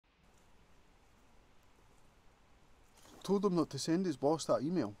told him not to send his boss that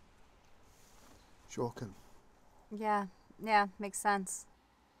email. Shocking. Yeah, makes sense.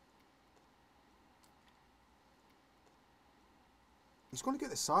 He's going to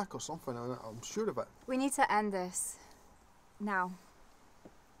get the sack or something, I'm sure of it. We need to end this. Now.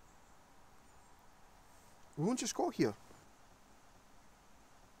 We won't just go here.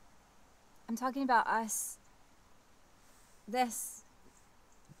 I'm talking about us. This.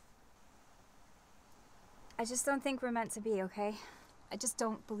 I just don't think we're meant to be, okay? I just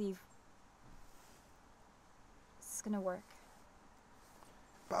don't believe this is gonna work.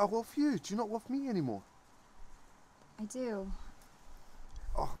 But I love you. Do you not love me anymore? I do.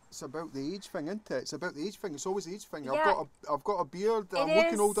 Oh, it's about the age thing, isn't it? It's about the age thing. It's always the age thing. Yeah. I've got a beard. I'm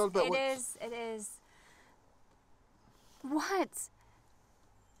looking older, but It is. What?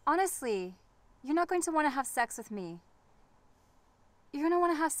 Honestly, you're not going to want to have sex with me. You're going to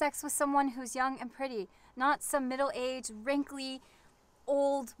want to have sex with someone who's young and pretty, not some middle-aged, wrinkly,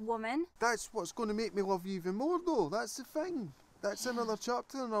 old woman. That's what's going to make me love you even more, though. That's the thing. That's another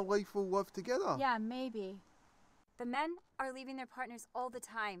chapter in our life we'll live together. Yeah, maybe. The men are leaving their partners all the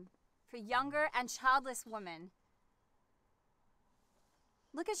time for younger and childless women.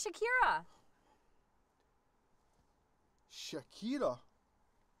 Look at Shakira. Shakira?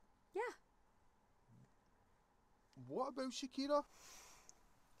 Yeah. What about Shakira?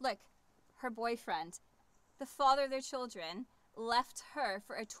 Look, her boyfriend, the father of their children, left her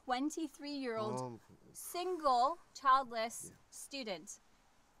for a 23-year-old single, childless student.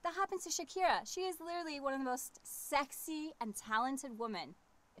 That happens to Shakira. She is literally one of the most sexy and talented women.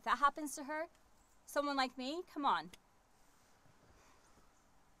 If that happens to her, someone like me, come on.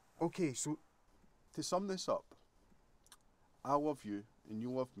 Okay, so to sum this up, I love you and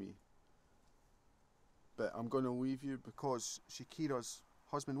you love me. But I'm going to leave you because Shakira's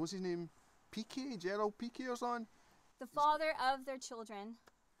husband, what's his name? Piqué? Gerald Piqué or something? The father of their children,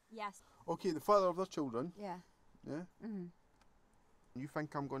 yes. Okay, the father of their children. Yeah. Yeah? Mm-hmm. You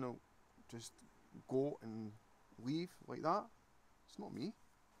think I'm going to just go and leave like that? It's not me.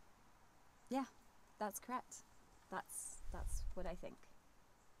 Yeah, that's correct. That's what I think.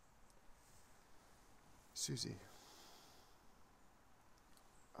 Susie,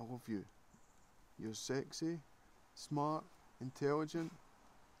 I love you. You're sexy, smart, intelligent.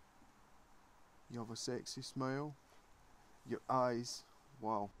 You have a sexy smile. Your eyes,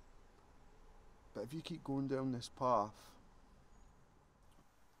 wow. But if you keep going down this path,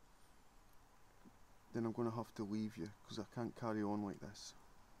 then I'm going to have to leave you because I can't carry on like this.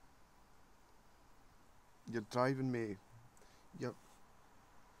 You're driving me. You're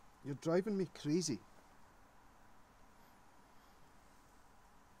driving me crazy.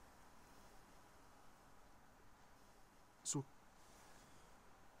 So,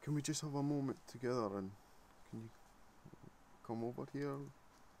 can we just have a moment together and can you come over here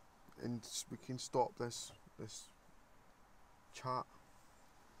and we can stop this chat?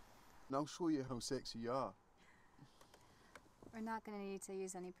 And I'll show you how sexy you are. We're not going to need to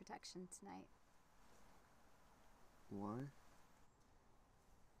use any protection tonight. Why?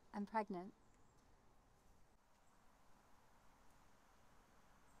 I'm pregnant.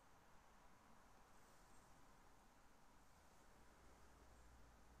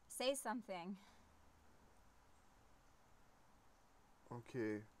 Say something.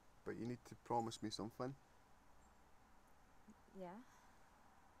 Okay, but you need to promise me something. Yeah?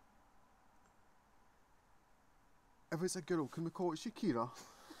 If it's a girl, can we call it Shakira?